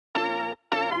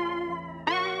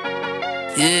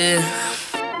Yeah.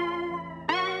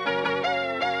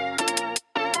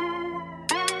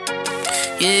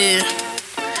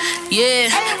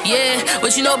 Yeah.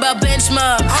 What you know about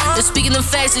Benchmark? They're speaking the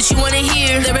facts that you wanna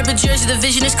hear. That rapper jersey, the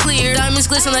vision is clear.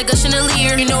 Diamonds glisten like a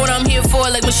chandelier. You know what I'm here for,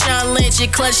 like Marshawn Lynch.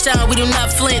 At clutch time, we do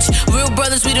not flinch. Real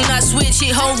brothers, we do not switch.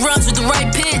 Hit home runs with the right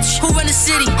pitch. Who run the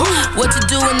city? What to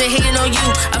do when they hating on you?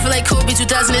 I feel like Kobe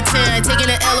 2010. I ain't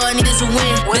taking an L, all I need is a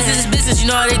win. Business is business,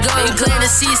 you know how they go. You playing the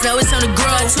seats, now it's time to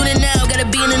grow. Tune in now, gotta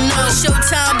be in the know.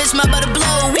 Showtime, bitch, my about to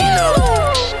blow. We know.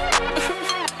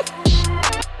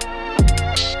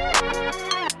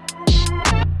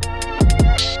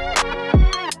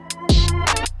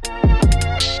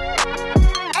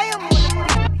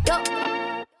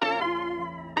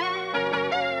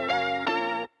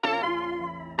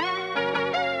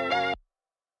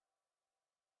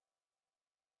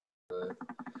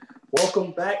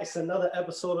 Welcome back. It's another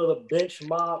episode of the Bench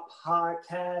Mob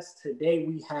Podcast. Today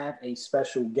we have a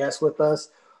special guest with us,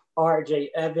 RJ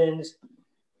Evans.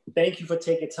 Thank you for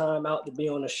taking time out to be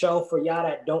on the show. For y'all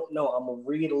that don't know, I'm going to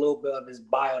read a little bit of his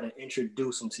bio to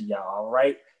introduce him to y'all, all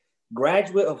right?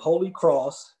 Graduate of Holy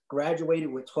Cross,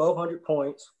 graduated with 1,200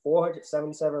 points,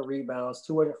 477 rebounds,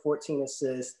 214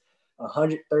 assists,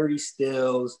 130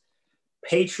 steals,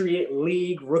 Patriot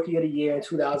League Rookie of the Year in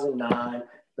 2009,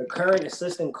 the current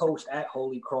assistant coach at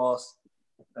Holy Cross.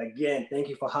 Again, thank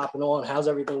you for hopping on. How's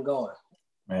everything going?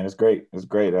 Man, it's great. It's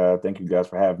great. Thank you guys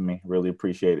for having me. Really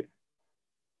appreciate it.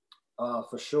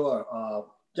 For sure.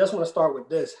 Just want to start with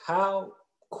this. How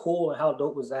cool and how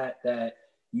dope was that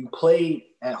you played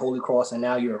at Holy Cross and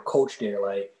now you're a coach there?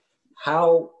 Like,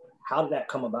 how did that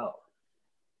come about?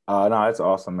 No, it's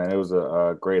awesome, man. It was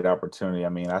a great opportunity. I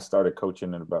mean, I started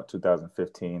coaching in about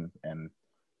 2015, and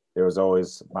there was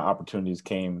always my opportunities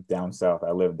came down south.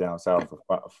 I lived down south for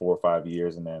 4 or 5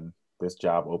 years, and then this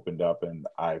job opened up, and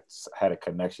I had a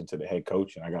connection to the head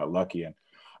coach, and I got lucky. And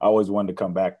I always wanted to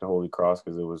come back to Holy Cross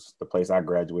because it was the place I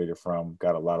graduated from.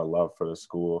 Got a lot of love for the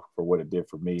school for what it did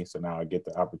for me. So now I get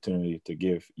the opportunity to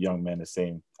give young men the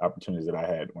same opportunities that I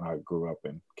had when I grew up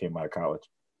and came out of college.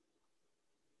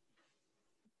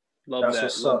 Love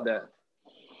that.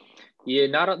 Yeah,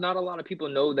 not a lot of people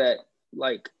know that.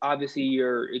 Like, obviously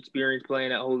your experience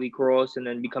playing at Holy Cross and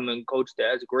then becoming coach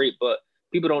there is great, but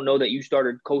people don't know that you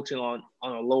started coaching on a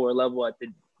lower level at the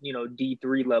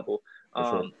D3 level.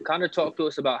 Sure. Kind of talk to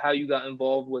us about how you got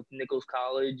involved with Nichols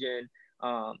College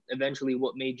and eventually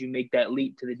what made you make that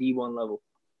leap to the D1 level.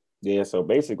 Yeah, so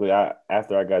basically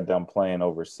after I got done playing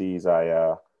overseas,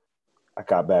 I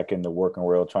got back in the working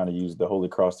world trying to use the Holy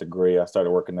Cross degree. I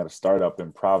started working at a startup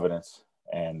in Providence,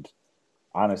 and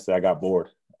honestly, I got bored.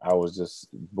 I was just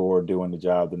bored doing the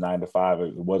job, the 9 to 5.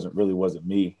 It wasn't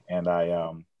me. And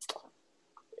a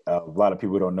lot of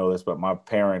people don't know this, but my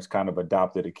parents kind of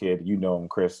adopted a kid. You know him,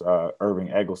 Chris,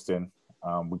 Irving Eggleston.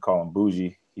 We call him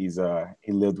Bougie. He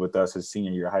lived with us his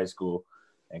senior year of high school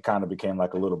and kind of became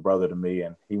like a little brother to me.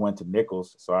 And he went to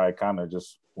Nichols, so I kind of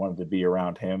just wanted to be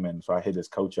around him. And so I hit his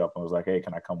coach up and was like, hey,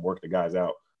 can I come work the guys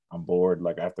out? I'm bored.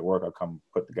 Like, after work, I'll come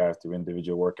put the guys through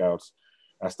individual workouts.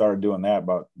 I started doing that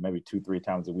about maybe 2-3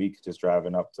 times a week, just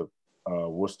driving up to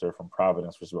Worcester from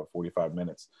Providence, which is about 45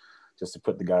 minutes, just to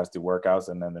put the guys through workouts.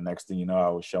 And then the next thing you know, I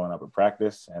was showing up at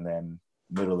practice. And then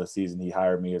middle of the season, he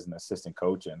hired me as an assistant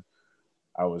coach. And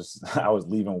I was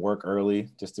leaving work early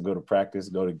just to go to practice,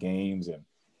 go to games. And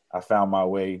I found my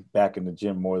way back in the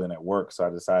gym more than at work. So I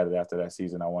decided after that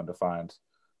season, I wanted to find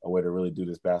a way to really do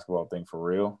this basketball thing for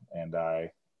real. And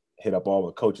I hit up all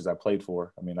the coaches I played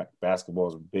for. I mean, like, basketball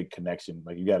is a big connection.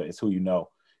 Like, it's who you know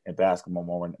in basketball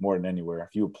more than anywhere.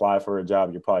 If you apply for a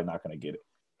job, you're probably not going to get it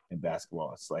in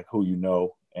basketball. It's like who you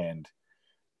know and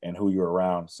who you're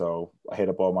around. So I hit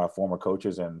up all my former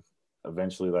coaches, and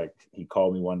eventually, like, he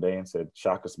called me one day and said,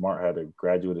 Shaka Smart had a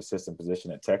graduate assistant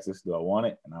position at Texas. Do I want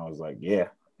it? And I was like, yeah.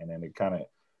 And then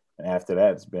and after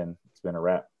that, it's been a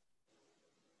wrap.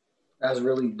 That's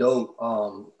really dope.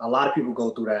 A lot of people go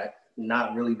through that,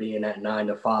 not really being that 9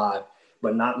 to 5,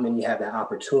 but not many have that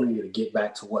opportunity to get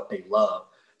back to what they love.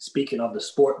 Speaking of the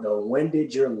sport, though, when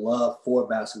did your love for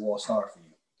basketball start for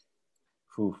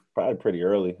you? Probably pretty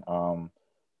early. I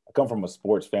come from a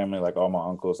sports family, like all my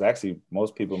uncles. Actually,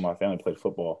 most people in my family played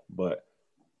football, but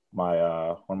one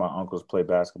of my uncles played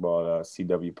basketball at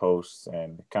CW Post,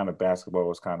 and kind of basketball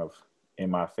was kind of in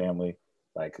my family.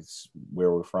 Like, it's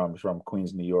where we're from. It's from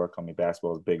Queens, New York. I mean,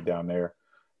 basketball is big down there.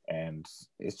 And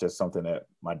it's just something that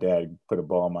my dad put a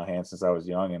ball in my hand since I was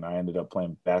young, and I ended up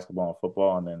playing basketball and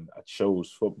football. And then I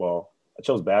chose football. I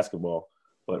chose basketball,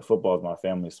 but football is my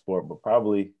family sport. But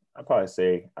I'd probably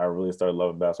say I really started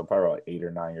loving basketball probably about 8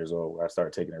 or 9 years old, where I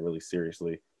started taking it really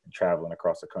seriously and traveling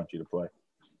across the country to play.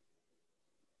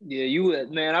 Yeah,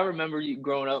 man, I remember you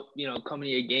growing up, coming to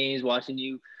your games, watching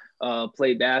you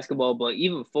play basketball, but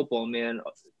even football, man.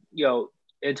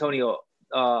 Antonio,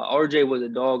 RJ was a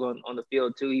dog on the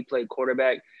field too. He played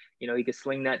quarterback. He could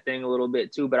sling that thing a little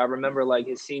bit too. But I remember like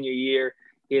his senior year,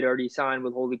 he had already signed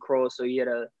with Holy Cross, so he had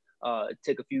to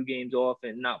take a few games off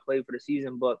and not play for the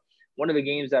season. But one of the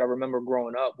games that I remember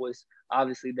growing up was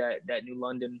obviously that New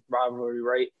London rivalry,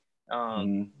 right?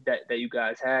 That you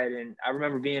guys had. And I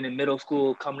remember being in middle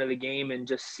school, coming to the game and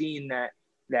just seeing that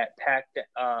packed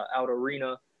out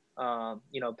arena,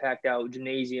 packed out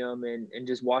gymnasium and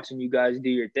just watching you guys do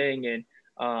your thing. And,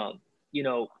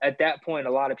 at that point,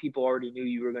 a lot of people already knew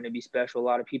you were going to be special. A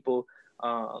lot of people,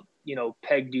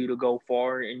 pegged you to go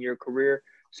far in your career.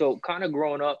 So kind of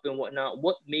growing up and whatnot,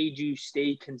 what made you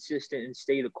stay consistent and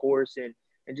stay the course and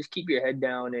just keep your head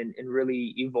down and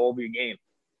really evolve your game?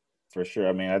 For sure.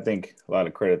 I mean, I think a lot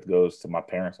of credit goes to my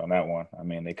parents on that one. I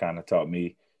mean, they kind of taught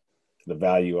me the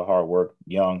value of hard work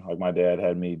young. Like my dad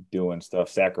had me doing stuff,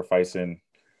 sacrificing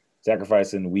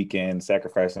weekends,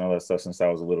 sacrificing all that stuff since I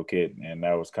was a little kid. And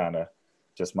that was kind of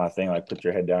just my thing, like put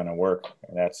your head down and work.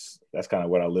 And that's kind of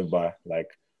what I live by. Like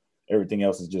everything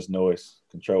else is just noise.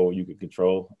 Control what you can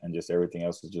control, and just everything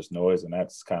else is just noise. And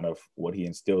that's kind of what he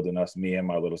instilled in us, me and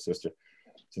my little sister,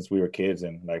 since we were kids.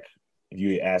 And like, if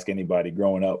you ask anybody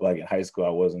growing up, like in high school, I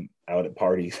wasn't out at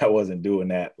parties. I wasn't doing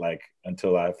that like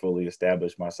until I fully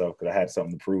established myself, because I had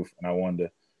something to prove and I wanted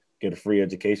to get a free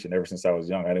education ever since I was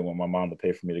young. I didn't want my mom to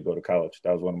pay for me to go to college.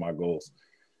 That was one of my goals.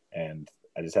 And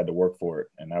I just had to work for it.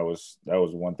 And that was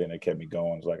one thing that kept me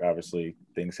going. It's like, obviously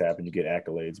things happen, you get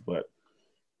accolades, but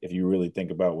if you really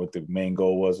think about what the main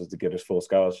goal was to get a full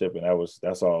scholarship, and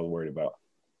that's all I was worried about.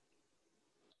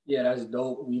 Yeah, that's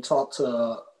dope. We talked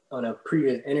to on a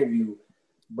previous interview,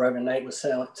 Brevin Knight was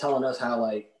telling us how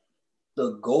like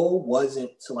the goal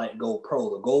wasn't to like go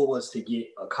pro. The goal was to get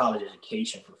a college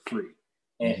education for free.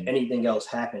 And if anything else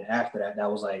happened after that,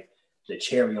 that was like the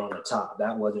cherry on the top.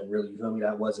 That wasn't really, you feel me?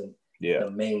 That wasn't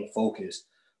the main focus.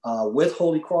 With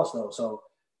Holy Cross though, so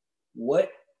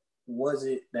what was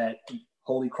it that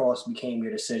Holy Cross became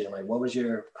your decision? Like what was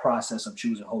your process of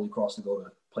choosing Holy Cross to go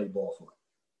to play ball for?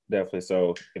 Definitely.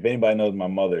 So if anybody knows my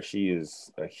mother, she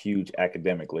is a huge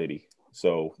academic lady.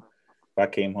 So if I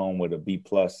came home with a B+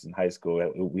 in high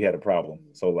school, we had a problem.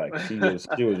 So like she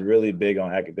was really big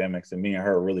on academics, and me and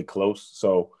her are really close.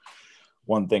 So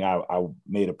one thing I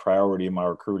made a priority in my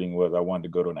recruiting was I wanted to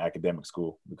go to an academic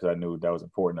school, because I knew that was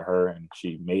important to her, and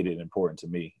she made it important to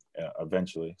me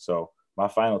eventually. So my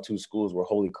final two schools were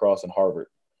Holy Cross and Harvard.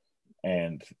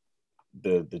 And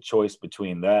the choice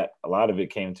between that, a lot of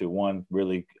it came to one,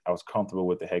 really, I was comfortable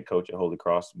with the head coach at Holy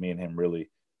Cross. Me and him really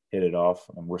hit it off,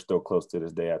 and we're still close to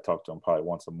this day. I talk to him probably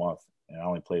once a month, and I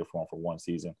only played for him for one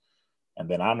season. And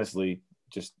then honestly,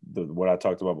 just what I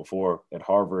talked about before at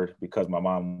Harvard, because my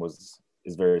mom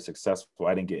is very successful,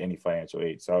 I didn't get any financial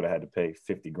aid. So I would have had to pay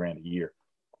 $50,000 a year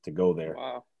to go there.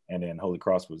 Wow. And then Holy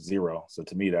Cross was $0. So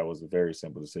to me, that was a very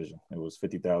simple decision. It was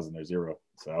 $50,000 or $0.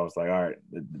 So I was like, all right,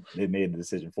 they made the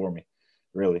decision for me.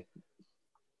 Really.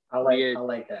 I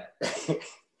like that.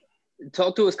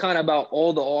 Talk to us kind of about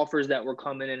all the offers that were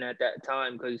coming in at that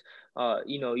time, because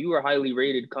you were highly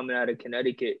rated coming out of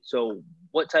Connecticut. So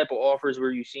what type of offers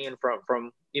were you seeing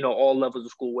from all levels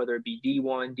of school, whether it be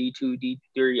D1, D2,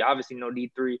 D3? Obviously no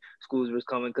D3 schools was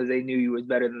coming because they knew you was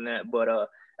better than that, but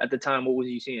at the time, what was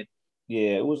you seeing?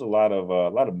 Yeah, it was a lot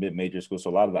of mid-major schools. So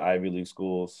a lot of the Ivy League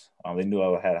schools, they knew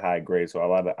I had high grades, so a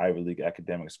lot of the Ivy League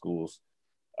academic schools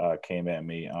came at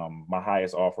me. My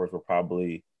highest offers were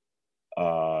probably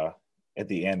at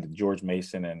the end. George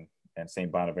Mason and St.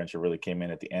 Bonaventure really came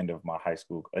in at the end of my high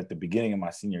school, at the beginning of my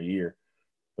senior year.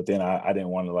 But then I didn't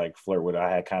want to like flirt with it.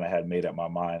 I had made up my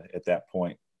mind at that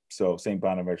point. So St.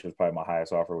 Bonaventure was probably my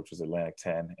highest offer, which was Atlantic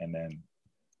 10. And then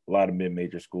a lot of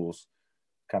mid-major schools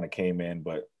kind of came in,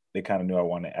 but they kind of knew I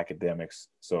wanted academics.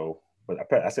 So, but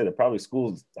I said that probably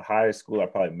the highest school I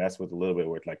probably messed with a little bit,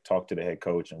 where like talked to the head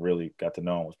coach and really got to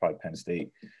know him, was probably Penn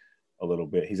State a little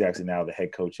bit. He's actually now the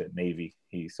head coach at Navy.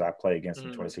 So I play against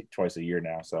him twice a year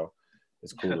now. So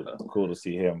it's cool to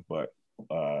see him. But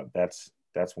that's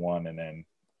one. And then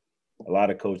a lot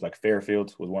of coaches, like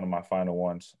Fairfield was one of my final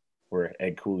ones, where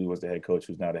Ed Cooley was the head coach,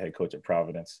 who's now the head coach at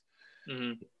Providence.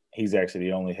 Mm-hmm. He's actually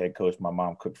the only head coach my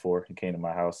mom cooked for. He came to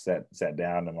my house, sat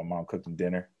down, and my mom cooked him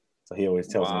dinner. So he always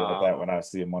tells me about that when I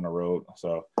see him on the road.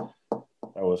 So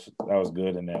that was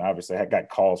good. And then obviously I got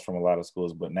calls from a lot of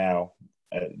schools, but now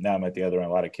I'm at the other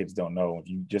end. A lot of kids don't know.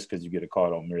 Just because you get a call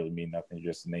don't really mean nothing.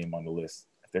 You're just a name on the list.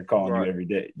 If they're calling you every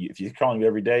day, if you're calling you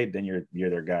every day, then you're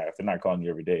their guy. If they're not calling you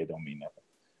every day, it don't mean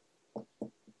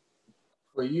nothing.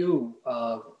 For you,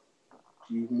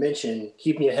 you mentioned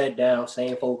keeping your head down,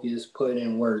 staying focused, putting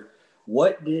in work.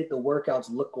 What did the workouts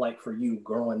look like for you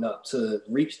growing up to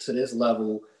reach to this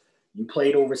level? You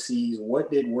played overseas.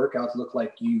 What did workouts look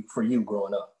like for you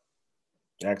growing up?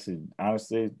 Actually,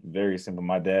 honestly, very simple.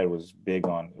 My dad was big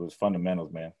on it was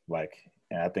fundamentals, man. Like,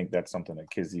 and I think that's something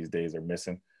that kids these days are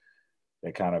missing.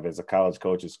 They kind of, as a college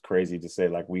coach, it's crazy to say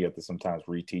like we have to sometimes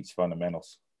reteach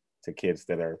fundamentals to kids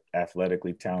that are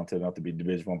athletically talented enough to be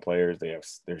Division I players.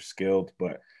 They're skilled,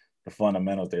 but the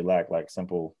fundamentals they lack, like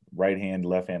simple right hand,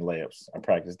 left hand layups. I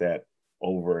practiced that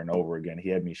over and over again. He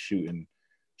had me shooting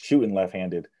left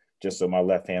handed just so my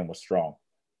left hand was strong.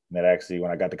 And that actually,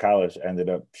 when I got to college, I ended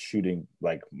up shooting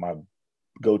like my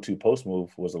go-to post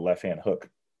move was a left hand hook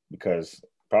because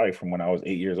probably from when I was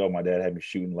 8 years old, my dad had me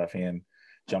shooting left hand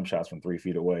jump shots from 3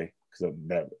 feet away because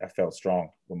that I felt strong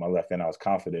with my left hand. I was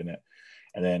confident in it.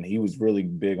 And then he was really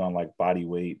big on like body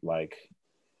weight. Like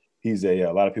he's a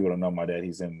lot of people don't know my dad.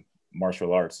 He's in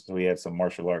martial arts. So he had some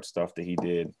martial arts stuff that he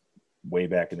did way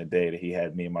back in the day that he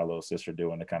had me and my little sister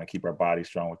doing to kind of keep our body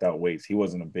strong without weights. He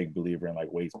wasn't a big believer in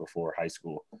like weights before high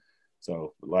school.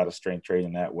 So a lot of strength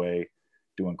training that way,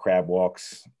 doing crab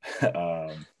walks,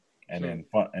 and then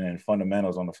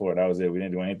fundamentals on the floor. That was it. We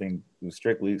didn't do anything. It was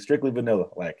strictly vanilla,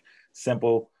 like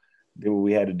simple, did what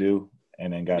we had to do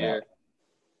and then got out.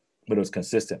 But it was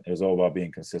consistent. It was all about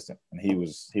being consistent. And he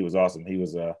was awesome.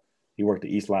 He worked at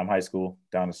East Lyme High School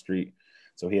down the street.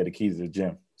 So he had the keys to the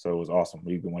gym. So it was awesome.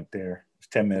 We went there. It was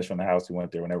 10 minutes from the house. We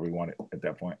went there whenever we wanted at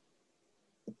that point.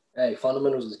 Hey,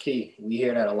 fundamentals is key. We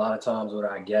hear that a lot of times with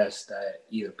our guests that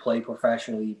either play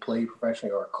professionally,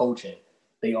 or coaching.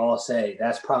 They all say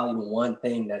that's probably the one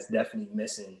thing that's definitely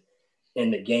missing in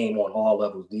the game on all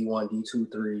levels, D1,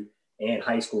 D2, 3, and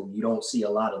high school. You don't see a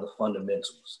lot of the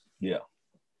fundamentals. Yeah.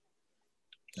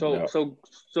 So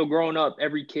growing up,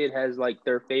 every kid has like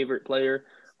their favorite player.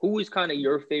 Who is kind of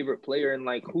your favorite player, and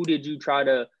like who did you try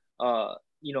to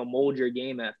mold your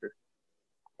game after?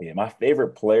 Yeah, my favorite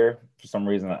player, for some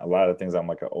reason, a lot of things I'm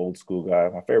like an old school guy.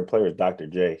 My favorite player is Dr.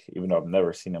 J, even though I've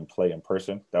never seen him play in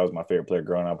person. That was my favorite player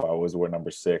growing up. I always wore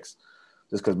number 6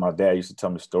 just because my dad used to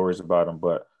tell me stories about him.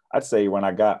 But I'd say when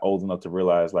I got old enough to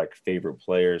realize like favorite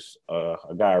players, a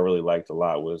guy I really liked a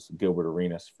lot was Gilbert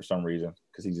Arenas for some reason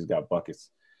because he just got buckets.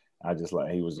 I just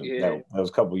like he was that was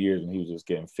a couple of years when he was just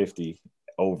getting 50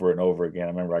 over and over again.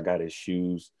 I remember I got his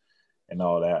shoes and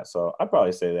all that. So I'd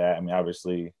probably say that. I mean,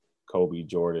 obviously Kobe,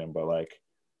 Jordan, but like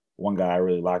one guy I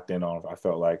really locked in on, I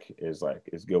felt like is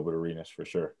Gilbert Arenas for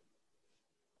sure.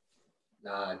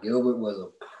 Nah, Gilbert was a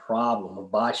problem.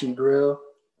 Hibachi grill.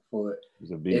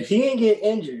 If he didn't get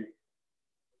injured,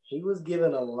 he was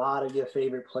giving a lot of your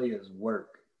favorite players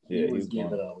work. He was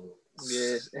giving a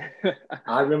Yeah.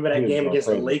 I remember that game against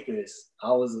the Lakers.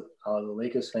 I was a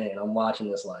Lakers fan. I'm watching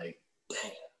this like,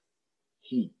 damn,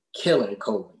 he killing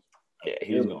Kobe. Yeah,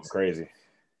 he was going crazy.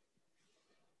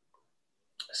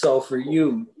 So for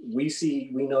you, we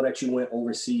know that you went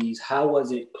overseas. How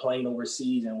was it playing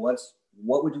overseas, and what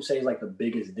would you say is like the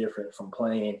biggest difference from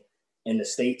playing in the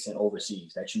States and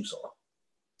overseas that you saw?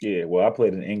 Yeah, well, I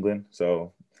played in England,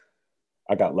 so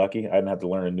I got lucky. I didn't have to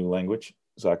learn a new language,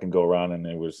 so I can go around and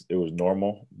it was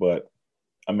normal. But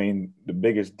I mean, the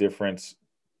biggest difference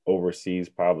overseas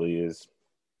probably is,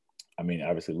 I mean,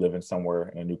 obviously living somewhere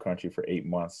in a new country for 8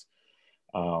 months,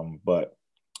 but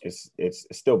it's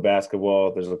still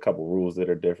basketball. There's a couple rules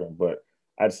that are different, but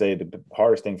I'd say the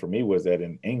hardest thing for me was that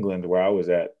in England, where I was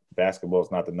at, basketball is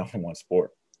not the number one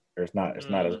sport. It's not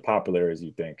as popular as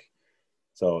you think.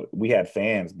 So we had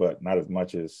fans, but not as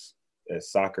much as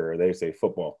soccer, or they say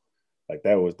football. Like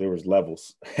there was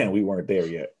levels, and we weren't there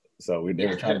yet. So they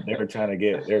were trying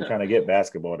to get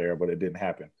basketball there, but it didn't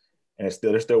happen. And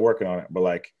they're still working on it. But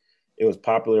like it was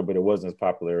popular, but it wasn't as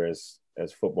popular as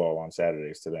football on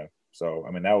Saturdays to them. So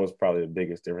I mean that was probably the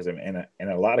biggest difference. And in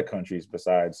a lot of countries,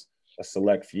 besides a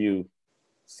select few,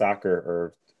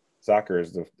 soccer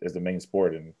is the main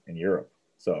sport in Europe.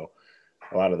 So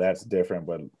a lot of that's different,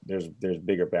 but there's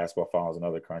bigger basketball finals in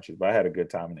other countries. But I had a good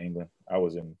time in England. I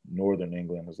was in northern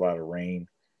England. There was a lot of rain.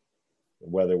 The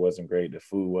weather wasn't great. The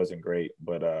food wasn't great,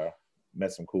 but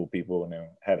met some cool people and then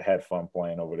had fun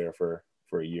playing over there for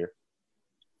a year.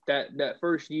 That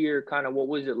first year, kind of what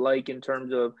was it like in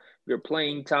terms of your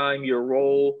playing time, your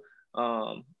role,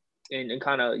 and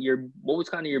kind of what was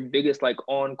kind of your biggest like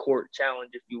on-court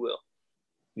challenge, if you will?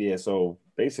 Yeah, so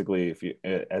basically, if you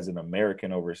as an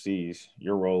American overseas,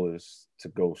 your role is to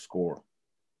go score.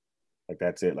 Like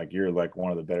that's it. Like you're like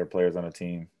one of the better players on the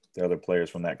team. The other players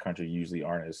from that country usually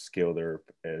aren't as skilled or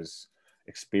as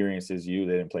experienced as you.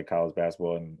 They didn't play college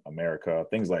basketball in America,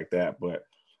 things like that. But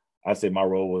I'd say my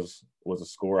role was a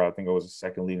scorer. I think I was the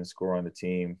second leading scorer on the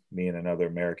team. Me and another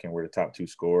American were the top two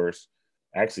scorers.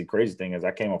 Actually, crazy thing is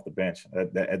I came off the bench.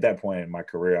 At that point in my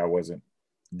career,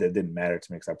 that didn't matter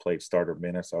to me because I played starter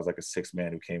minutes. I was like a sixth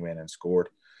man who came in and scored.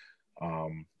 I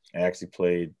actually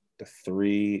played the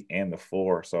 3 and the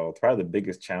 4. So probably the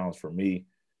biggest challenge for me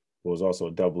was also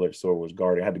a double-edged sword was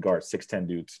guarding. I had to guard 6'10"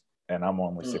 dudes, and I'm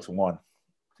only 6'1".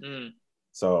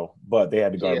 So, but they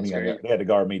had to guard me. They had to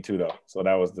guard me too, though. So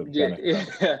that was the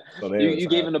benefit. So you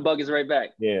gave them the buckets right back.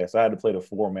 Yeah, so I had to play the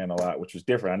 4-man a lot, which was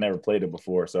different. I never played it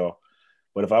before. So,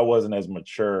 but if I wasn't as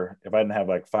mature, if I didn't have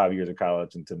like 5 years of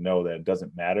college and to know that it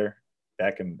doesn't matter,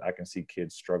 I can see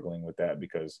kids struggling with that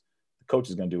because the coach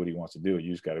is going to do what he wants to do.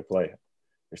 You just got to play.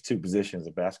 There's 2 positions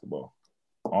of basketball,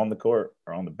 on the court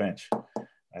or on the bench.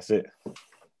 That's it.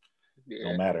 Yeah,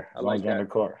 don't matter. As long as you're on the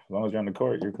court. As long as you're on the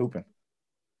court, you're hooping.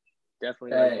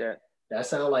 Definitely like that. That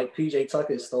sounds like PJ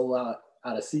Tucker stole out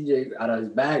of his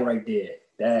bag right there.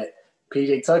 That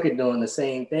PJ Tucker doing the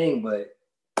same thing, but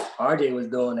RJ was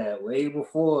doing that way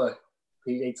before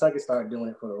PJ Tucker started doing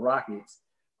it for the Rockets.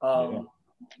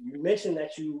 You mentioned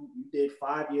that you did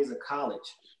 5 years of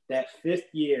college. That 5th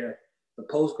year, the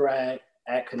post-grad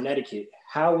at Connecticut,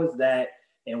 how was that,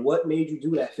 and what made you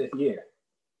do that 5th year?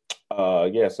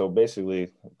 So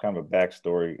basically, kind of a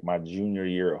backstory. My junior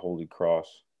year at Holy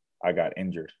Cross, I got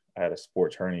injured. I had a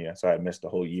sports hernia, so I had missed the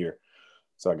whole year.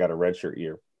 So I got a redshirt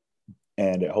year.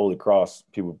 And at Holy Cross,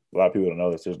 a lot of people don't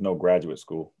know this, there's no graduate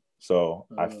school. So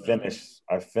I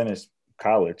finished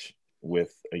college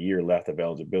with a year left of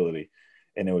eligibility.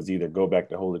 And it was either go back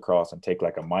to Holy Cross and take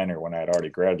like a minor when I had already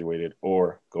graduated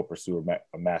or go pursue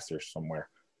a master's somewhere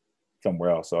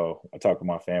else. So I talked to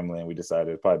my family and we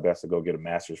decided it's probably best to go get a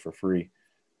master's for free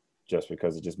just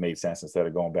because it just made sense instead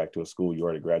of going back to a school you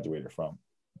already graduated from.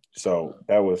 So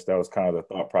that was kind of the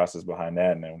thought process behind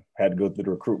that. And then had to go through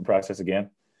the recruiting process again.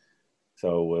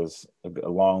 So it was a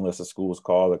long list of schools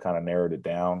called that kind of narrowed it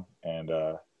down. And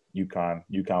UConn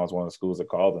was one of the schools that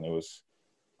called, and it was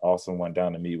awesome. Went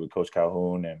down to meet with Coach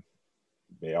Calhoun, and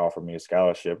they offered me a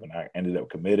scholarship, and I ended up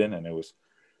committing, and it was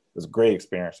a great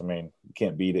experience. I mean, you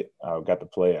can't beat it. I got to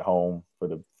play at home for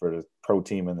the pro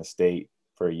team in the state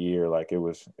for a year. Like it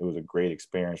was a great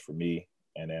experience for me.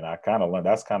 And then I kind of learned,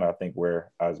 that's kind of, I think,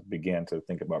 where I began to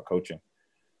think about coaching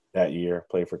that year.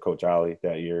 Played for Coach Ali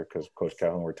that year because Coach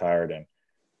Calhoun retired, and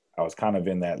I was kind of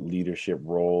in that leadership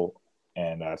role.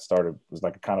 And I was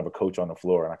like kind of a coach on the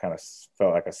floor, and I kind of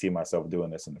felt like I see myself doing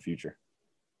this in the future.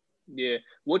 Yeah.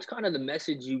 What's kind of the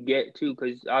message you get too?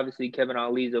 Because obviously Kevin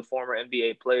Ali is a former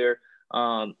NBA player.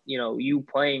 You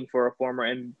playing for a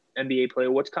former NBA player.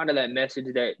 What's kind of that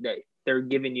message that they're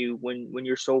giving you when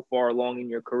you're so far along in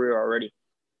your career already?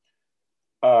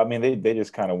 I mean, they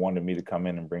just kind of wanted me to come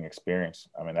in and bring experience.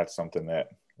 I mean, that's something that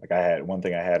one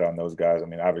thing I had on those guys. I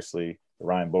mean, obviously the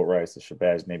Ryan Boatrights, the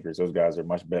Shabazz Napiers, those guys are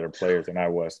much better players than I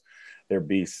was. They're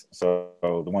beasts. So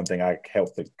the one thing I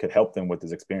could help them with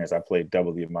is experience. I played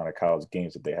double the amount of college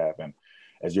games that they have. And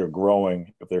as you're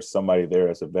growing, if there's somebody there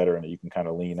as a veteran that you can kind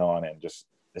of lean on and just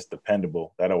it's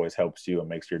dependable, that always helps you and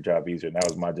makes your job easier. And that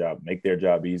was my job, make their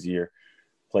job easier,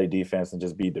 play defense, and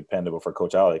just be dependable for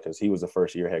Coach Ali because he was a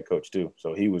first-year head coach too.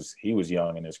 So he was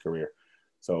young in his career.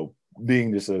 So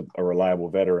being just a reliable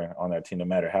veteran on that team, no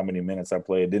matter how many minutes I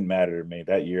played, it didn't matter to me.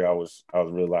 That year I was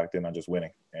really locked in on just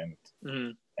winning,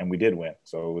 and we did win.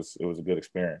 So it was a good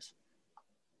experience.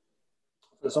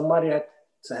 For somebody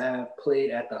to have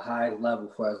played at the highest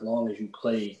level for as long as you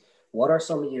played, what are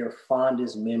some of your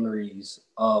fondest memories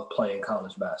of playing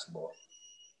college basketball?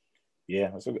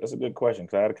 Yeah, that's a good question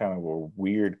because I had kind of a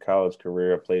weird college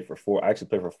career. I actually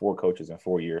played for 4 coaches in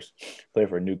 4 years. Played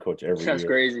for a new coach every year. That's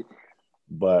crazy.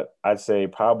 But I'd say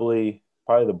probably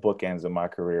the bookends of my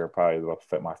career are probably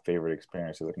my favorite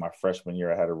experiences. Like my freshman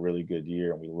year, I had a really good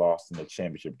year, and we lost in the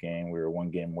championship game. We were 1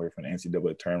 game away from the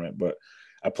NCAA tournament, but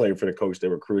I played for the coach that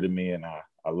recruited me, and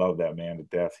I love that man to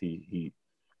death. He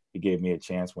gave me a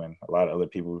chance when a lot of other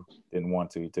people didn't want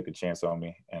to. He took a chance on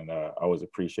me, and I always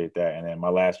appreciate that. And then my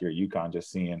last year at UConn,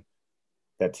 just seeing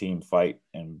that team fight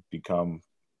and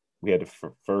we had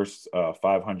the first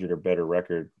 500 or better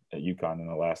record at UConn in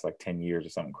the last 10 years or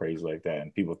something crazy like that.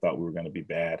 And people thought we were going to be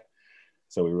bad.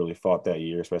 So we really fought that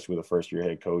year, especially with a first-year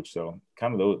head coach. So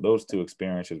kind of those 2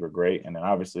 experiences were great. And then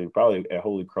obviously probably at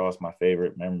Holy Cross, my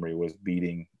favorite memory was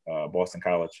beating Boston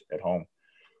College at home.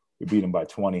 We beat them by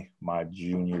 20 my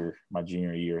junior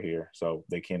year here. So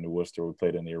they came to Worcester. We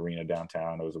played in the arena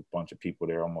downtown. There was a bunch of people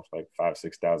there, almost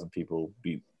 5,000-6,000 people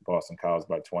beat Boston College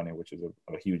by 20, which is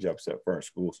a huge upset for our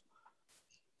schools.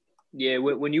 Yeah,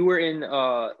 when you were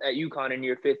at UConn in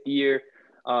your 5th year,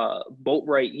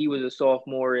 Boatwright, he was a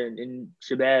sophomore, and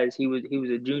Shabazz, he was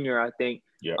a junior, I think.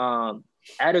 Yeah.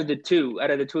 Out of the two,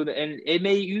 and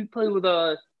you play with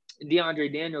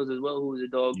DeAndre Daniels as well, who was a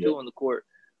dog too on the court.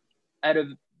 Out of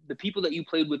the people that you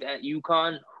played with at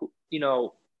UConn,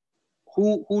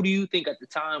 who do you think at the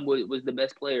time was the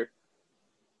best player?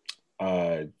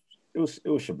 It was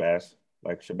Shabazz.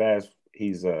 Like Shabazz, he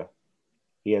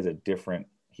has a different,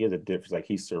 like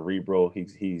he's cerebral,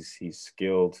 he's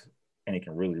skilled, and he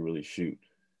can really, really shoot.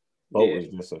 Boat is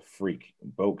just a freak.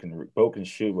 Boat can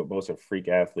shoot, but Boat's a freak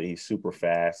athlete. He's super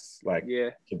fast. Like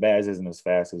Shabazz isn't as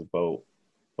fast as Boat,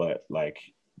 but like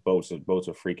Boat's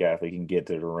a freak athlete. He can get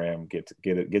to the rim, get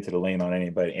to the lane on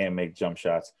anybody, and make jump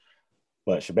shots.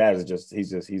 But Shabazz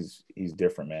is he's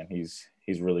different, man.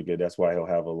 He's really good. That's why he'll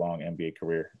have a long NBA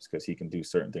career. It's because he can do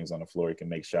certain things on the floor. He can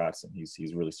make shots, and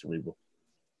he's really cerebral.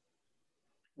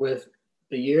 With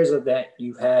the years of that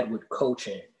you've had with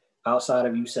coaching, outside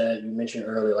of you mentioned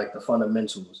earlier, like the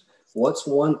fundamentals, what's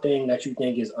one thing that you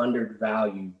think is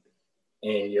undervalued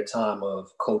in your time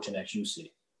of coaching at UC?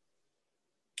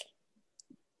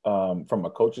 From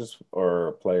a coach's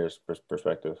or player's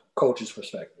perspective? Coach's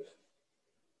perspective.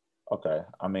 Okay.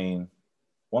 I mean,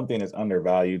 one thing that's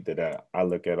undervalued that I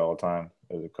look at all the time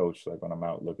as a coach, like when I'm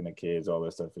out looking at kids, all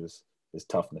that stuff is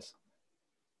toughness.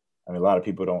 I mean, a lot of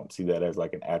people don't see that as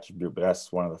like an attribute, but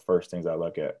that's one of the first things I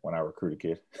look at when I recruit a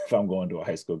kid. If I'm going to a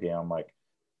high school game, I'm like,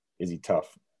 is he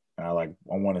tough? And I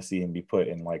want to see him be put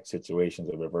in like situations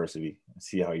of adversity and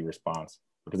see how he responds,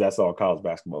 because that's all college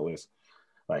basketball is.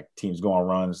 Like teams go on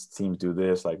runs, teams do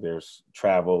this, like there's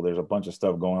travel, there's a bunch of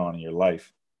stuff going on in your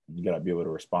life. You got to be able to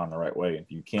respond the right way.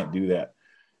 If you can't do that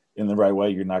in the right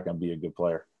way, you're not going to be a good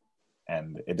player.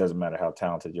 And it doesn't matter how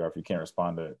talented you are. If you can't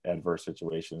respond to adverse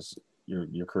situations,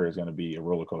 your career is going to be a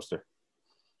roller coaster.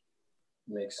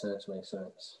 Makes sense.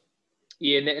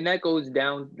 Yeah, and that comes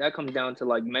down to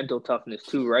like mental toughness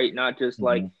too, right? Not just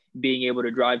like being able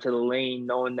to drive to the lane,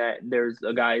 knowing that there's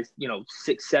a guy's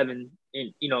 6'7"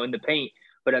 in the paint,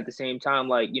 but at the same time,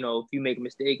 like if you make a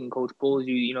mistake and coach pulls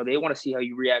you, they want to see how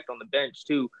you react on the bench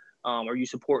too. Are you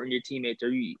supporting your teammates? Are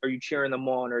you cheering them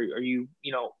on? Or are you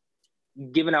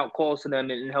giving out calls to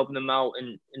them and helping them out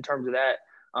in terms of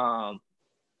that?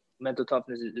 Mental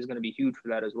toughness is going to be huge for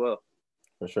that as well.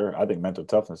 For sure. I think mental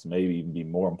toughness may even be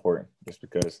more important, just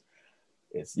because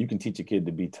you can teach a kid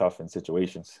to be tough in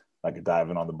situations like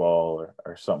diving on the ball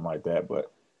or something like that.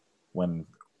 But when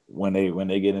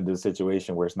they get into a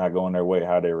situation where it's not going their way,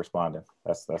 how they're responding,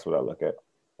 that's what I look at.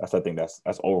 I think that's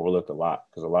overlooked a lot,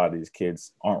 because a lot of these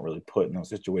kids aren't really put in those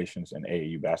situations in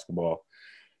AAU basketball,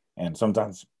 and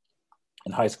sometimes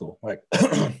in high school, like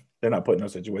they're not put in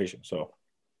those situations. So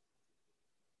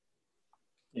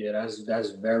yeah, that's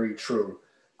very true.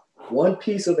 One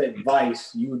piece of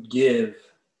advice you would give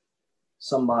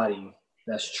somebody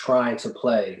that's trying to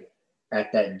play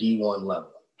at that D1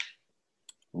 level?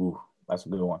 Ooh, that's a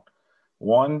good one.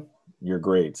 One, your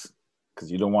grades,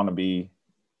 because you don't want to be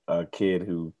a kid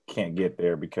who can't get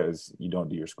there because you don't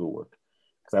do your schoolwork.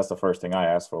 Because that's the first thing I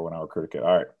ask for when I recruit a kid.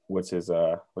 All right, what's his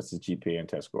GPA and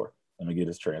test score? Let me get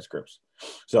his transcripts.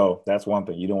 So that's one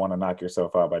thing. You don't want to knock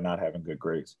yourself out by not having good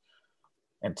grades.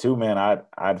 And two, man,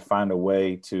 I'd find a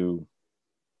way to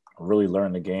really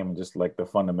learn the game and just like the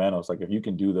fundamentals. Like if you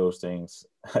can do those things,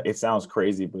 it sounds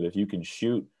crazy, but if you can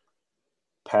shoot,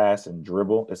 pass, and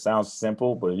dribble, it sounds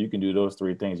simple, but if you can do those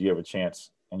three things, you have a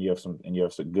chance, and you have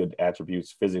some good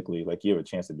attributes physically. Like you have a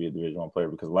chance to be a Division I player,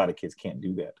 because a lot of kids can't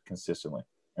do that consistently.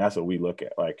 And that's what we look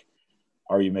at. Like,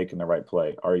 are you making the right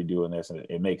play? Are you doing this? And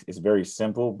it's very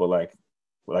simple, but like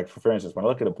for instance, when I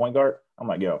look at a point guard, I'm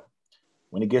like, yo,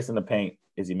 when he gets in the paint,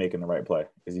 is he making the right play?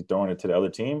 Is he throwing it to the other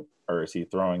team, or is he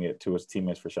throwing it to his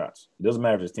teammates for shots? It doesn't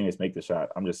matter if his teammates make the shot.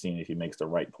 I'm just seeing if he makes the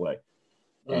right play.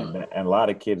 And a lot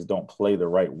of kids don't play the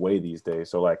right way these days.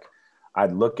 So like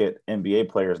I'd look at NBA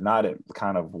players, not at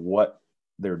kind of what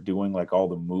they're doing, like all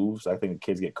the moves. I think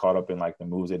kids get caught up in like the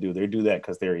moves they do. They do that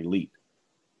because they're elite.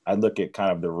 I look at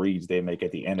kind of the reads they make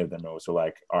at the end of the move. So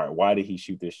like, all right, why did he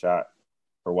shoot this shot,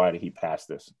 or why did he pass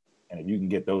this? And if you can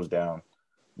get those down,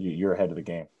 you're ahead of the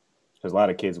game. Because a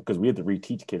lot of kids, because we have to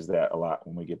reteach kids that a lot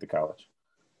when we get to college.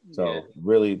 So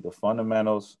really the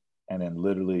fundamentals, and then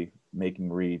literally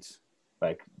making reads,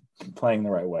 like playing the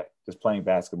right way, just playing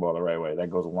basketball the right way. That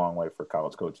goes a long way for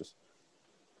college coaches.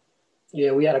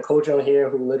 Yeah, we had a coach on here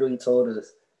who literally told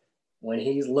us when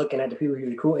he's looking at the people he's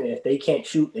recruiting, if they can't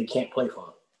shoot, they can't play for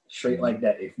him. Straight like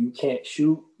that. If you can't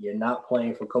shoot, you're not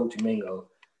playing for Coach Mingo.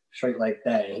 Straight like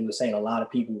that. And he was saying a lot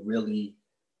of people really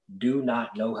do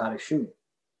not know how to shoot.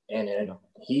 And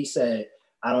he said,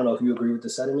 I don't know if you agree with the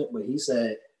sentiment, but he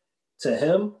said to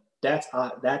him,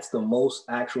 that's the most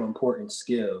actual important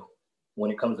skill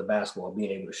when it comes to basketball,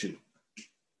 being able to shoot.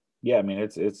 Yeah, I mean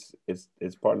it's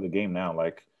part of the game now.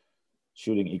 Like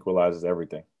shooting equalizes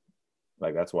everything.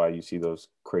 Like that's why you see those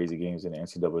crazy games in the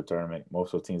NCAA tournament.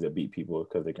 Most of the teams that beat people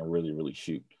because they can really, really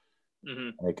shoot. Mm-hmm.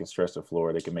 And they can stretch the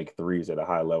floor. They can make threes at a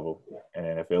high level. And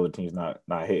then if the other team's not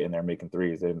hitting, they're making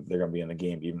threes, then they're going to be in the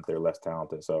game even if they're less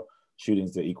talented. So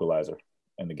shooting's the equalizer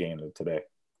in the game of today.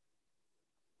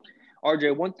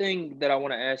 RJ, one thing that I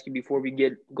want to ask you before we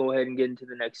go ahead and get into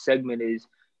the next segment is,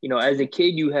 you know, as a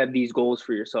kid, you have these goals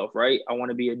for yourself, right? I want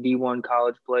to be a D1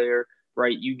 college player,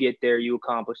 right? You get there, you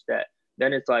accomplish that.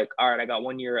 Then it's like, all right, I got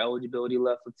 1 year eligibility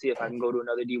left. Let's see if I can go to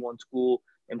another D1 school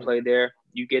and play there.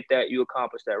 You get that, you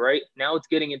accomplish that, right? Now it's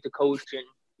getting into coaching.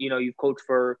 You know, you've coached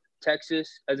for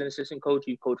Texas as an assistant coach.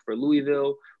 You've coached for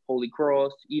Louisville, Holy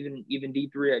Cross, even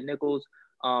D3 at Nichols.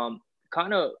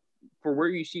 Kind of for where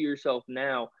you see yourself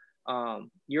now,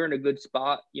 you're in a good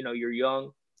spot. You know, you're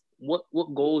young.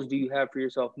 What goals do you have for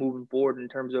yourself moving forward in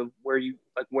terms of where you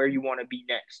want to be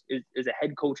next? Is a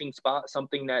head coaching spot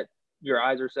something that your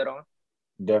eyes are set on?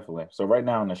 Definitely. So right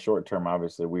now in the short term,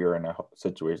 obviously we are in a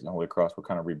situation at Holy Cross. We're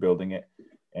kind of rebuilding it.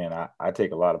 And I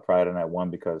take a lot of pride in that, one,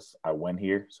 because I went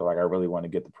here. So like I really want to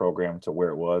get the program to where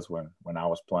it was when I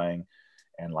was playing,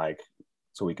 and like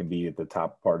so we can be at the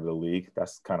top part of the league.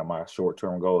 That's kind of my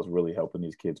short-term goal, is really helping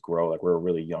these kids grow. Like we're a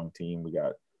really young team. We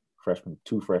got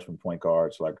two freshman point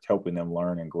guards, like helping them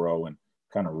learn and grow and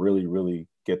kind of really, really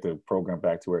get the program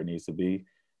back to where it needs to be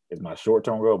is my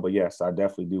short-term goal. But yes, I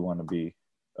definitely do want to be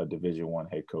a Division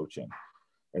I head coach. And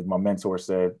as my mentor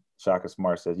said, Shaka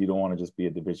Smart says, you don't want to just be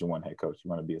a Division I head coach. You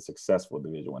want to be a successful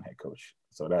Division I head coach.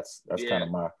 So that's kind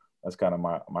of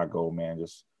my goal, man.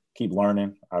 Just keep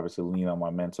learning. Obviously, lean on my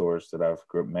mentors that I've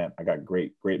met. I got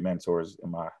great mentors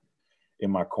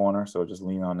in my corner. So just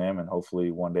lean on them, and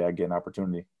hopefully one day I get an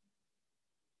opportunity.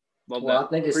 Well, I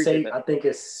think it's safe. I think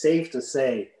it's safe to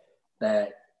say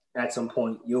that at some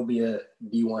point you'll be a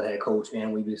D1 head coach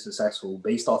and we be successful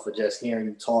based off of just hearing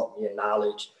you talk, your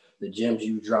knowledge, the gems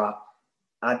you drop.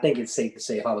 I think it's safe to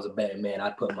say if I was a betting man,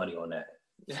 I'd put money on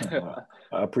that.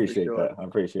 I appreciate that. I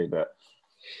appreciate that.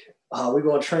 We're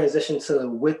going to transition to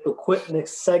With the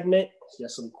Quickness segment.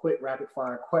 Just some quick rapid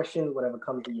fire questions, whatever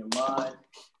comes to your mind,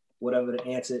 whatever the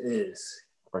answer is.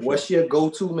 What's your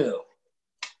go-to meal?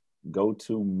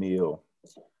 Go-to meal.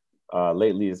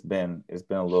 Lately it's been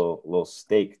a little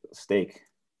steak,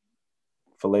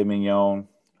 filet mignon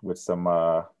with some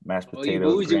mashed potatoes. You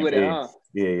bougie with it, huh?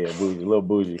 Yeah, bougie, a little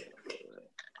bougie.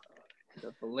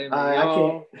 The filet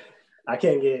mignon. I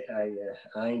can't get.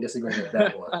 I ain't disagreeing with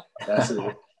that one. That's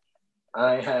it.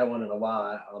 I ain't had one in a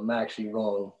while. I'm actually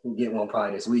going to get one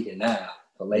probably this weekend now.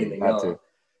 Filet mignon.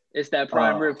 It's that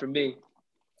prime rib for me.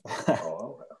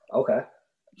 Oh, okay.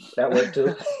 That worked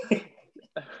too.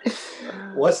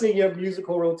 What's in your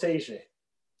musical rotation?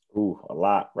 Ooh, a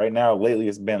lot. Right now, lately,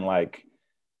 it's been like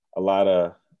a lot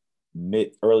of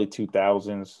early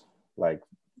 2000s, like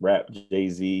rap,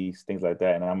 Jay-Z, things like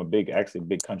that. And I'm a big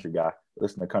country guy.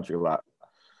 Listen to country a lot.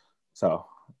 So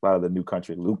a lot of the new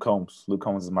country. Luke Combs. Luke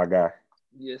Combs is my guy.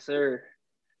 Yes, sir.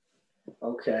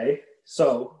 Okay.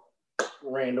 So,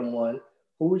 random one.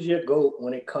 Who's your GOAT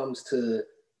when it comes to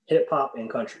hip-hop and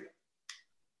country?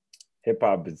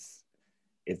 Hip-hop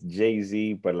it's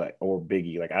Jay-Z, but or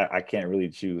Biggie. Like I can't really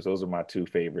choose. Those are my two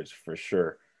favorites for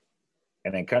sure.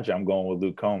 And then country, I'm going with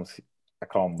Luke Combs. I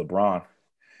call him LeBron.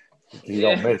 He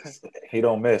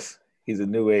don't miss. He's a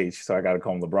new age, so I got to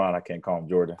call him LeBron. I can't call him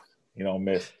Jordan. He don't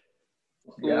miss.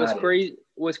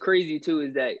 What's crazy too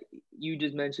is that you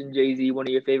just mentioned Jay-Z, one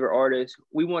of your favorite artists.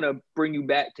 We want to bring you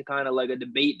back to kind of like a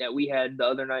debate that we had the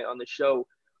other night on the show.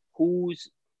 Who's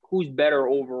better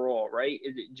overall, right?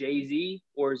 Is it Jay-Z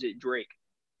or is it Drake?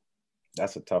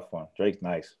 That's a tough one. Drake's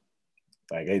nice.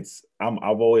 Like I've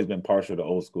always been partial to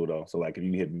old school though. So like if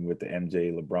you hit me with the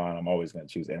MJ, LeBron, I'm always gonna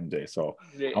choose MJ. So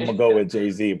I'm gonna go with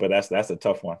Jay-Z, but that's a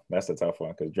tough one. That's a tough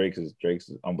one because Drake's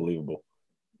is unbelievable.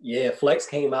 Yeah, Flex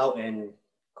came out and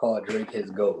called Drake his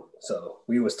GOAT. So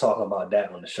we was talking about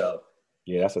that on the show.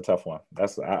 Yeah, that's a tough one.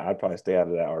 I'd probably stay out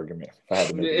of that argument if I had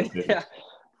to make a decision.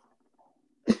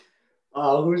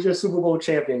 Who's your Super Bowl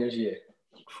champion this year?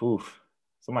 Oof.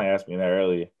 Somebody asked me that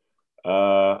earlier.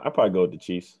 I'd probably go with the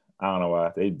Chiefs. I don't know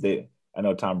why. I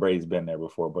know Tom Brady's been there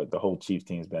before, but the whole Chiefs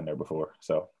team's been there before.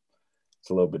 So it's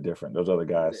a little bit different. Those other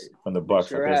guys from the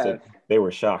Bucs, I guess they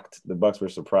were shocked. The Bucs were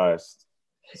surprised.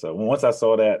 So once I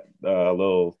saw that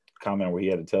little comment where he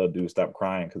had to tell a dude stop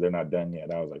crying because they're not done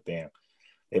yet, I was like, damn,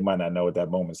 they might not know what that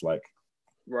moment's like.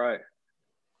 Right.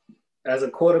 As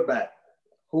a quarterback,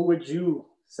 who would you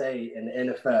say in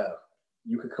the NFL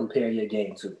you could compare your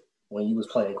game to? when you was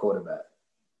playing quarterback?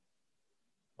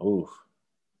 Oof.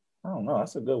 I don't know.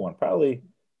 That's a good one. Probably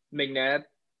McNabb.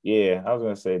 Yeah, I was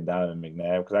gonna say Donovan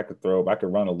McNabb because I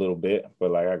could run a little bit,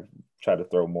 but like I try to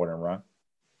throw more than run.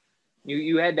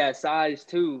 You had that size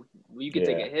too. You could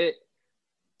take a hit.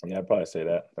 Yeah, I'd probably say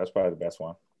that. That's probably the best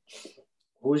one.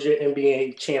 Who's your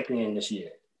NBA champion this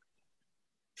year?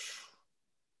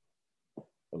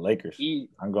 The Lakers.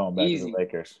 I'm going back to the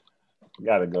Lakers.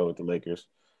 Got to go with the Lakers.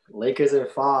 Lakers in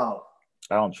 5.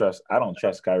 I don't trust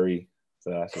Kyrie,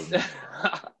 so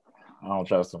I don't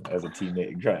trust them as a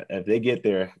teammate. If they get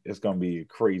there, it's gonna be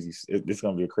crazy. It's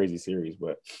gonna be a crazy series.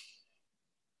 But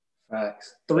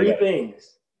facts. Three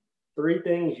things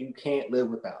you can't live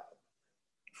without.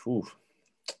 Oof.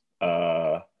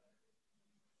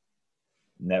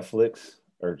 Netflix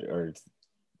or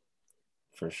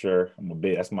for sure.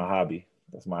 That's my hobby.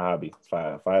 If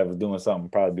I was doing something,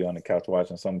 I'd probably be on the couch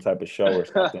watching some type of show or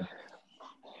something.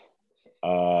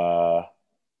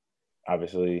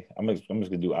 Obviously, I'm just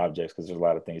gonna do objects because there's a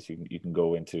lot of things you can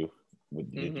go into that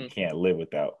you can't live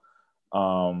without.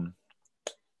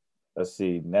 Let's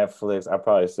see, Netflix. I'd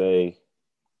probably say.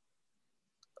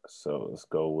 So let's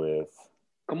go with.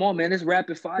 Come on, man! It's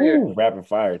rapid fire. Ooh, rapid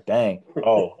fire. Dang.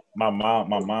 Oh, my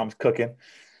mom's cooking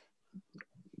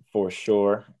for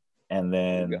sure, and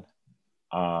then,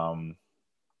 Apple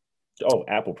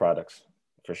products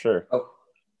for sure. Oh,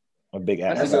 a big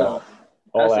Apple.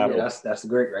 That's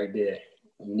great right there.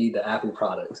 You need the Apple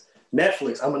products.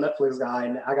 Netflix. I'm a Netflix guy,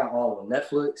 and I got all of them.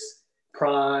 Netflix,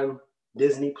 Prime,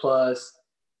 Disney Plus.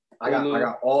 I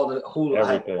got all the Hulu.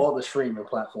 I have all the streaming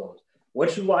platforms.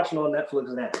 What you watching on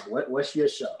Netflix now? What's your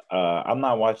show? I'm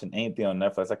not watching anything on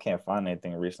Netflix. I can't find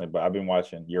anything recently, but I've been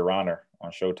watching Your Honor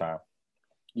on Showtime.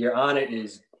 Your Honor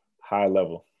is high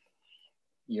level.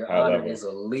 Your Honor is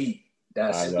elite.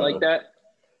 That's like that.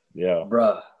 Yeah,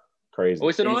 bruh. Crazy.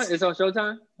 What's it on? It's on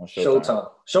Showtime.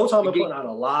 Showtime been putting out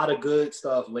a lot of good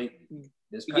stuff lately.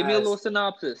 Give me a little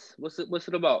synopsis. What's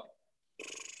it about?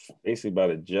 Basically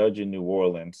about a judge in New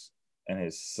Orleans, and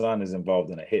his son is involved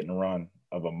in a hit and run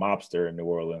of a mobster in New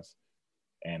Orleans,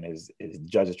 and his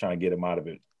judge is trying to get him out of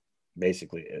it.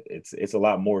 Basically, it's a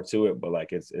lot more to it, but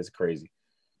like it's crazy.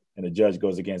 And the judge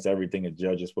goes against everything a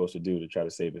judge is supposed to do to try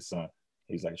to save his son.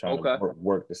 He's like trying to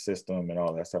work the system and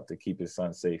all that stuff to keep his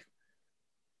son safe.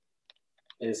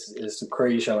 It's a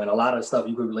crazy show, and a lot of stuff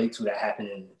you could relate to that happened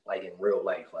in real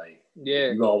life. Like,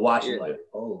 you're gonna watch it like,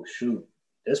 oh shoot,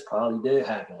 this probably did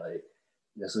happen. Like,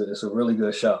 it's a really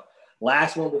good show.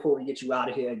 Last one before we get you out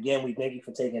of here. Again, we thank you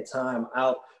for taking time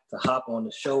out to hop on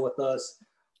the show with us.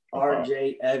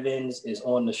 RJ Evans is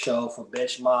on the show for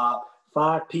Bench Mob.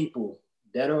 5 people,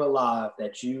 dead or alive,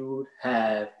 that you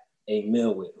have a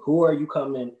meal with. Who are you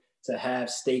coming to have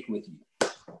steak with you?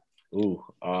 Ooh,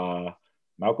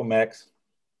 Malcolm X,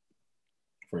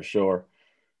 for sure.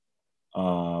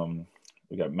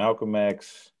 We got Malcolm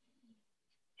X.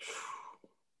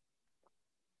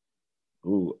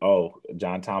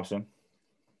 John Thompson.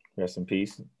 Rest in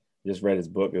peace. Just read his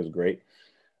book. It was great.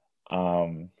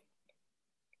 My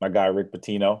guy, Rick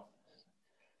Pitino.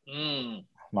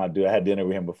 My dude, I had dinner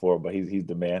with him before, but he's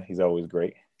the man. He's always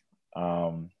great.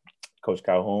 Coach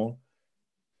Calhoun.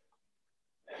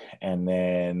 And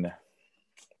then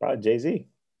probably Jay-Z.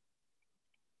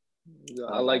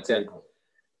 I like that.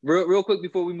 Real quick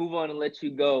before we move on and let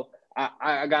you go,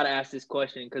 I got to ask this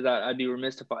question because I'd be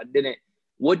remiss if I didn't.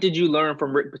 What did you learn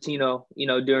from Rick Pitino,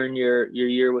 during your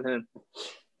year with him?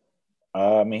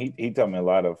 I mean, he taught me a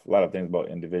lot of things about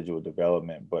individual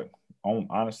development, but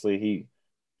honestly,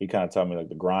 he kind of taught me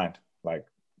the grind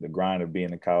of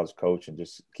being a college coach and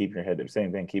just keeping your head down.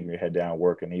 Same thing, keeping your head down,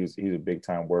 working. He's a big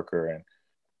time worker, and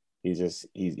he's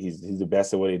the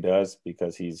best at what he does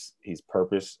because he has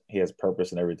purpose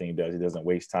in everything he does. He doesn't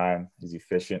waste time. He's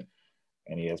efficient.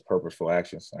 And he has purposeful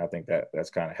actions. And I think that's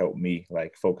kind of helped me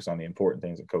focus on the important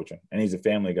things in coaching. And he's a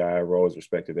family guy. I've always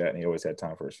respected that. And he always had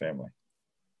time for his family.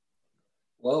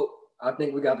 Well, I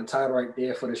think we got the title right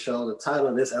there for the show. The title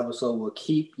of this episode will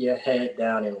Keep Your Head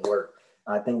Down and Work.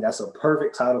 I think that's a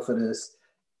perfect title for this.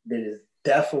 That is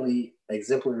definitely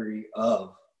exemplary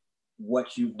of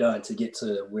what you've done to get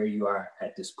to where you are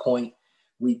at this point.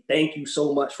 We thank you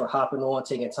so much for hopping on,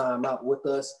 taking time out with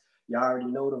us. Y'all already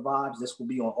know the vibes. This will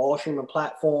be on all streaming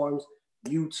platforms,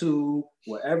 YouTube,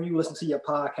 wherever you listen to your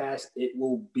podcast, it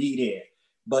will be there.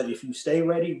 But if you stay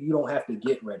ready, you don't have to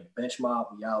get ready. Bench Mob,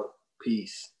 we out.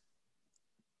 Peace.